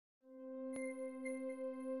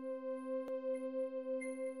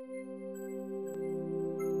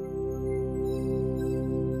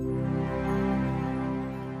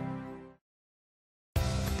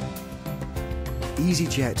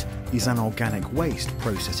EasyJet is an organic waste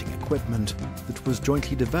processing equipment that was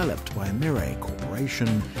jointly developed by MIRAIE Corporation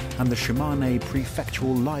and the Shimane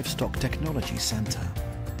Prefectural Livestock Technology Center.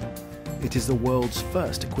 It is the world's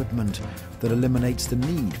first equipment that eliminates the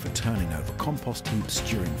need for turning over compost heaps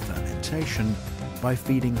during fermentation by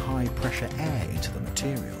feeding high-pressure air into the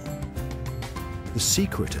material. The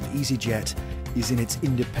secret of EasyJet is in its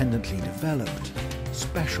independently developed,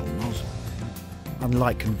 special nozzle.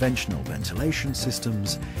 Unlike conventional ventilation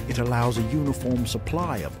systems, it allows a uniform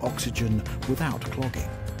supply of oxygen without clogging.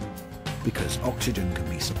 Because oxygen can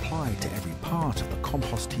be supplied to every part of the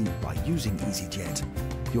compost heap by using EasyJet,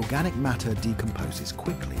 the organic matter decomposes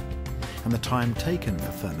quickly, and the time taken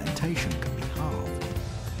for fermentation can be halved.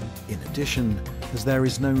 In addition, as there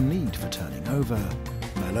is no need for turning over,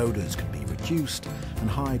 malodors can be reduced and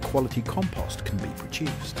high-quality compost can be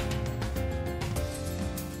produced.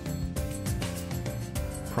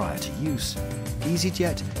 Prior to use,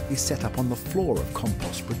 EasyJet is set up on the floor of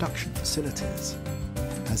compost production facilities.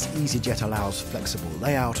 As EasyJet allows flexible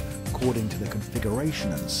layout according to the configuration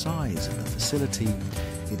and size of the facility,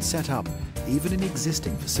 its setup, even in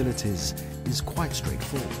existing facilities, is quite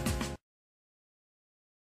straightforward.